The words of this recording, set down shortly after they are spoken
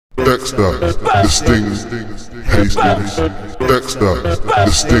Dexter, the Sting, Hastings, Dexter,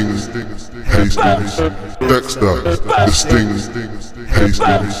 the Sting, Hastings, Dexter, the Sting,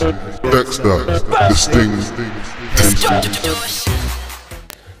 Hastings, Dexter, the Sting, Hastings.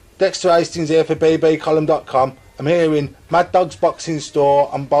 Dexter Hastings here for bbcolumn.com. I'm here in Mad Dog's Boxing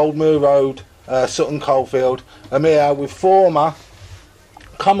Store on Boldmere Road, Sutton Coldfield. I'm here with former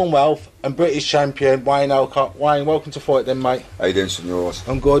Commonwealth and British champion Wayne Elcock. Wayne, welcome to Fightden, mate. How you doing, senors?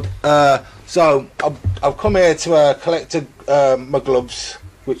 I'm good. So I've come here to collect my gloves,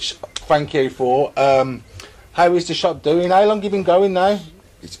 which thank you for. How is the shop doing? How long have you been going now?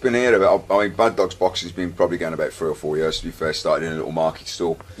 It's been here about, I mean, Mad Dog's Boxing's been probably going about 3 or 4 years, to be fair. Started in a little market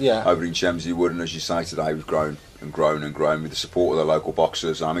store over in Chelmsley Wood, and as you say today, we've grown and grown and grown with the support of the local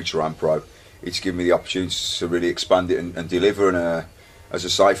boxers, amateur and pro. It's given me the opportunity to really expand it and deliver, and as I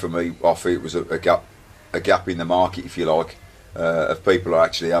say, for me, I feel it was a gap in the market, if you like, of people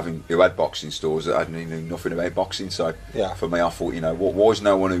who had boxing stores that hadn't knew nothing about boxing. So for me, I thought, you know, why is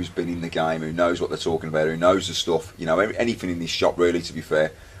no one who's been in the game, who knows what they're talking about, who knows the stuff, you know, anything in this shop really, to be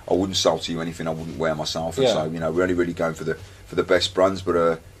fair. I wouldn't sell to you anything I wouldn't wear myself, and so, you know, we're only really going for the best brands,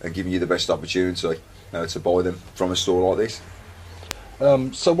 but and giving you the best opportunity to buy them from a store like this.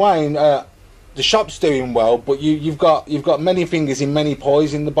 So Wayne, the shop's doing well, but you've got many fingers in many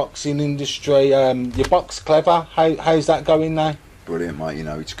pies in the boxing industry. Your box clever. How's that going now? Brilliant, mate. You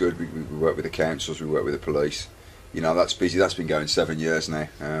know, it's good. We work with the councils, we work with the police. You know, that's busy. That's been going 7 years now.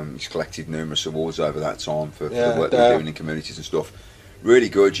 He's collected numerous awards over that time for the work they're doing in communities and stuff. Really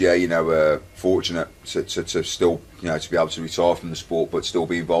good, yeah. You know, fortunate to still, you know, to be able to retire from the sport, but still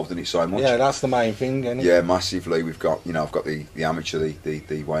be involved in it so much. Yeah, that's the main thing, isn't it? Yeah, massively. We've got, you know, I've got the amateur,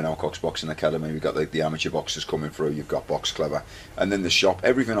 the Wayne Elcock's Boxing Academy. We've got the amateur boxers coming through. You've got Box Clever, and then the shop.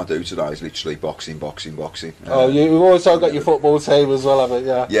 Everything I do today is literally boxing. Oh, you've also got your football team as well, haven't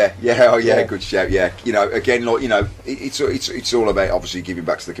you? Yeah. Good shout. Yeah, you know, again, like, you know, it's all about obviously giving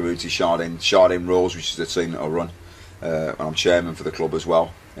back to the community. Fightden Rules, which is the team that I run. And I'm chairman for the club as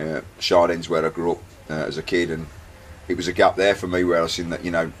well. Fightden's where I grew up as a kid, and it was a gap there for me where I seen that,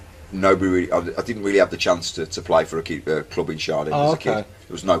 you know, I didn't really have the chance to play for a club in Fightden as a kid. There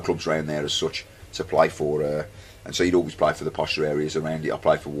was no clubs around there as such to play for, and so you'd always play for the posher areas around it. I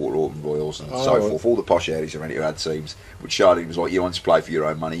played for Waterlorton Royals and so forth, all the posh areas around it who had teams. But Fightden was like, you want to play for your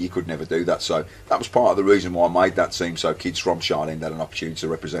own money, you could never do that. So that was part of the reason why I made that team, so kids from Fightden had an opportunity to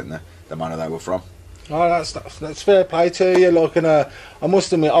represent the manor they were from. Oh, that's fair play to you. Like, and I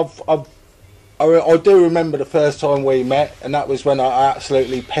must admit, I do remember the first time we met, and that was when I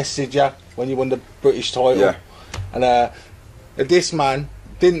absolutely pestered you when you won the British title. Yeah. And this man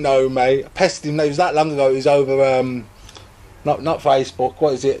didn't know me. I pestered him. It was that long ago. It was over not Facebook.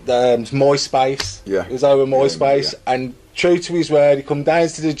 What is it? MySpace. Yeah. It was over MySpace. Yeah. And true to his word, he come down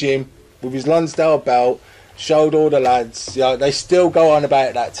to the gym with his Lonsdale belt, showed all the lads. You know, they still go on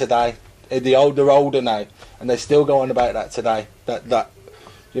about that today. They're older now, and they still go on about that today. That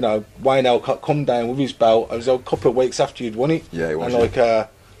you know, Wayne Elcock come down with his belt. It was a couple of weeks after you'd won it. Yeah, it was. And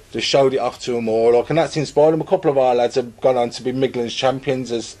just showed it off to them all. Like, and that's inspired them. A couple of our lads have gone on to be Midlands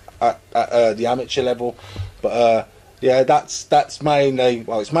champions at the amateur level. But yeah, that's mainly,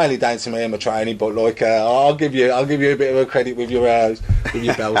 well, it's mainly down to me and my training. But like, I'll give you a bit of a credit with your belts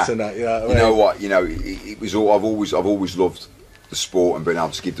and that. You know what I mean? You know what? You know, it was all. I've always loved the sport and being able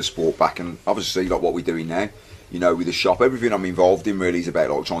to give the sport back, and obviously like what we're doing now, you know, with the shop, everything I'm involved in really is about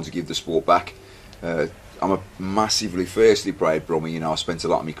like trying to give the sport back. I'm a massively fiercely proud Brummie. You know, I spent a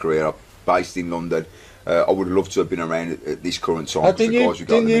lot of my career based in London. I would have loved to have been around at this current time.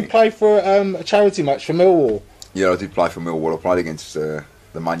 Didn't you play for a charity match for Millwall? Yeah, I did play for Millwall. I played against the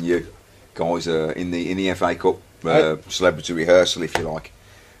Man U guys in the FA Cup celebrity rehearsal, if you like.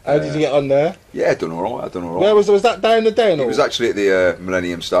 How did you get on there? Yeah, done all right. Where was that down the den? It was actually at the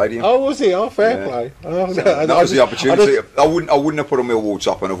Millennium Stadium. Oh, was it? Oh, fair play. Oh, that was the opportunity. I wouldn't have put a Millwall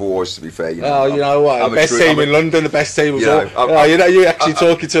top on otherwise, to be fair. You know, you know what? The best team in London, the best team was you're actually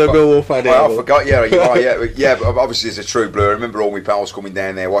talking to a Millwall fan here. I forgot, yeah, but obviously as a true blue, I remember all my pals coming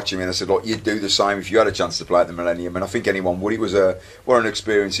down there watching me, and I said, look, you'd do the same if you had a chance to play at the Millennium, and I think anyone would. It was what an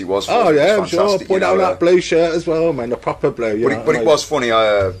experience it was for us. Oh, yeah, I'm sure. Put on that blue shirt as well, man, the proper blue. But it was funny,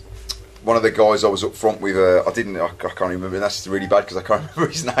 one of the guys I was up front with, I can't remember, and that's really bad because I can't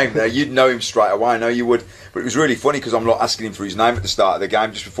remember his name there. You'd know him straight away, I know you would. But it was really funny because I'm like asking him for his name at the start of the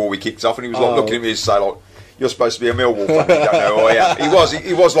game just before we kicked off, and he was like looking at me and saying, like, you're supposed to be a Millwall fan, you don't know who I am.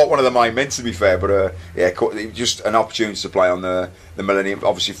 He was like one of the main men, to be fair, but just an opportunity to play on the Millennium,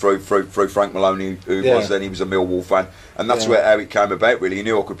 obviously through Frank Maloney, who was then, he was a Millwall fan, and that's how it came about, really. He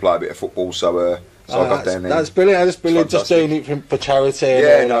knew I could play a bit of football, so So I got down there. That's brilliant. That's brilliant. Just doing it for charity.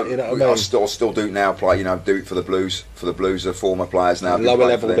 Yeah, no, you know what I mean? I still do it now. Play, you know, do it for the Blues. For the Blues, the former players now. Lower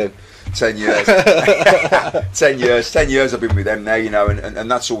level then. 10 years. 10 years I've been with them now, you know,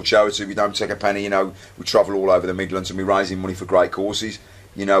 and that's all charity. We don't take a penny, you know. We travel all over the Midlands and we're raising money for great causes.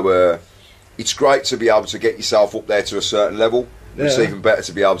 You know, it's great to be able to get yourself up there to a certain level. Yeah. It's even better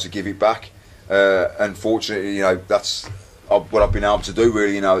to be able to give it back. Unfortunately, you know, that's what I've been able to do,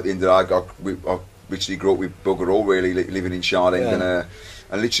 really. You know, at the end of the day, I literally grew up with bugger all, really, living in Fightden,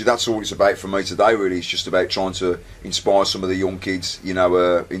 and literally that's all it's about for me today, really. It's just about trying to inspire some of the young kids, you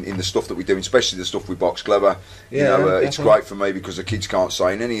know, in the stuff that we do, especially the stuff with Box Clever. You know, it's great for me because the kids can't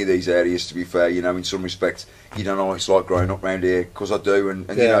say in any of these areas, to be fair, you know, in some respects, you don't know what it's like growing up around here, because I do, and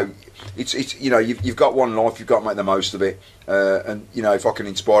you know, it's you know, you've got one life, you've got to make the most of it, and you know, if I can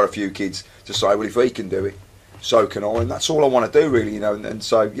inspire a few kids to say, well, if he can do it, so can I, and that's all I want to do, really, you know, and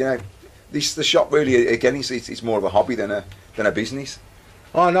so, you know, the shop really, again, it's more of a hobby than a business.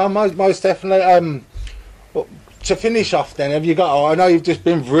 Oh no, most definitely. But to finish off, then, have you got? I know you've just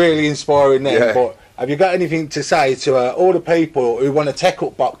been really inspiring them, but have you got anything to say to all the people who want to take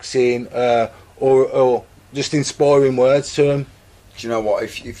up boxing, or just inspiring words to them? Do you know what?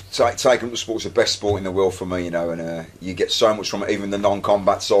 If you've taken up the sport's the best sport in the world for me, you know, and you get so much from it, even the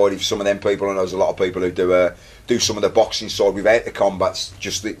non-combat side. If some of them people, I know there's a lot of people who do some of the boxing side without the combats,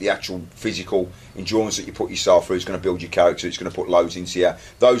 just the actual physical endurance that you put yourself through is going to build your character, it's going to put loads into you.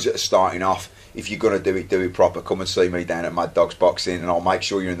 Those that are starting off, if you're going to do it proper, come and see me down at Mad Dogs Boxing, and I'll make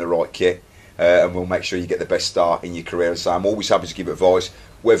sure you're in the right kit, and we'll make sure you get the best start in your career. So I'm always happy to give advice,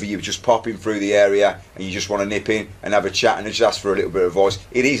 whether you're just popping through the area and you just want to nip in and have a chat and just ask for a little bit of advice.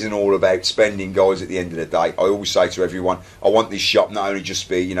 It isn't all about spending, guys, at the end of the day. I always say to everyone, I want this shop not only just to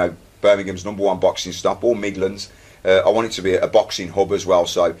be, you know, Birmingham's #1 boxing stop, or Midlands. I want it to be a boxing hub as well.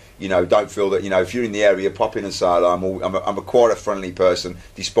 So, you know, don't feel that, you know, if you're in the area, pop in and say hello. I'm a quite a friendly person,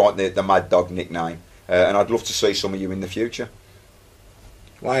 despite the Mad Dog nickname. And I'd love to see some of you in the future.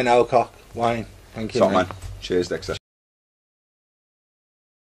 Wayne Elcock. Wayne, thank you, Top man. Cheers, Dexter.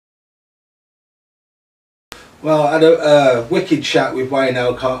 Well, I had a wicked chat with Wayne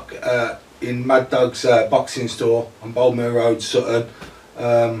Elcock in Mad Dog's boxing store on Boldmere Road, Sutton.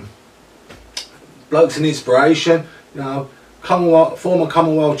 Bloke's an inspiration, you know, former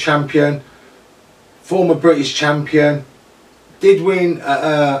Commonwealth champion, former British champion, did win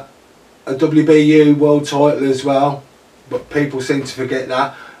a WBU world title as well, but people seem to forget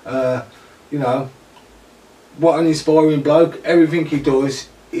that. You know, what an inspiring bloke. Everything he does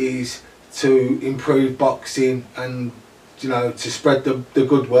is to improve boxing and, you know, to spread the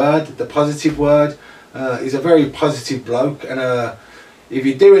good word, the positive word. He's a very positive bloke, and if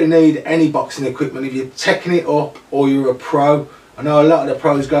you do need any boxing equipment, if you're taking it up or you're a pro, I know a lot of the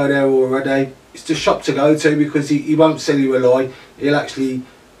pros go there already, it's the shop to go to, because he won't sell you a lie. He'll actually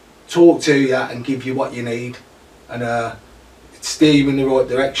talk to you and give you what you need, and steer you in the right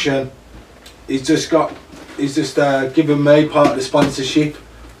direction. He's just given me part of the sponsorship,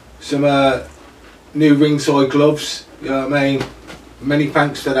 some new ringside gloves, you know what I mean, many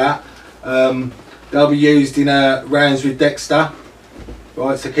thanks for that. They'll be used in rounds with Dexter,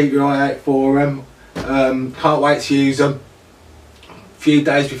 right, so keep your eye out for them. Can't wait to use them a few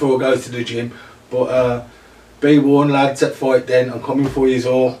days before I go to the gym, but be warned, lads, at Fightden, I'm coming for you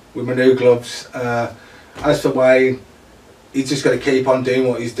all with my new gloves. As for Wayne, he's just got to keep on doing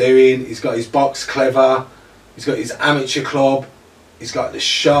what he's doing. He's got his Box Clever, he's got his amateur club, he's got the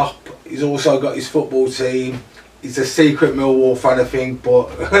shop, he's also got his football team. He's a secret Millwall fan, I think, but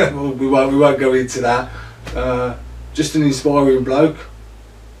we won't go into that. Just an inspiring bloke.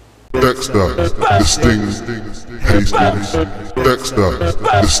 Dexter, the Sting, Hastings. Dexter,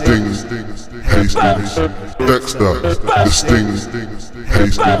 the Sting, Hastings. Dexter, the Sting,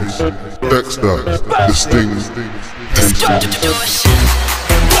 Hastings. Dexter, the Sting, Hastings.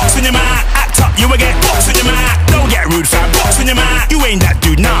 Box in your mind, act up, you will get box in your mind. Don't get rude, fam, box in your mind. You ain't that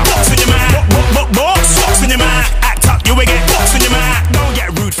dude, nah.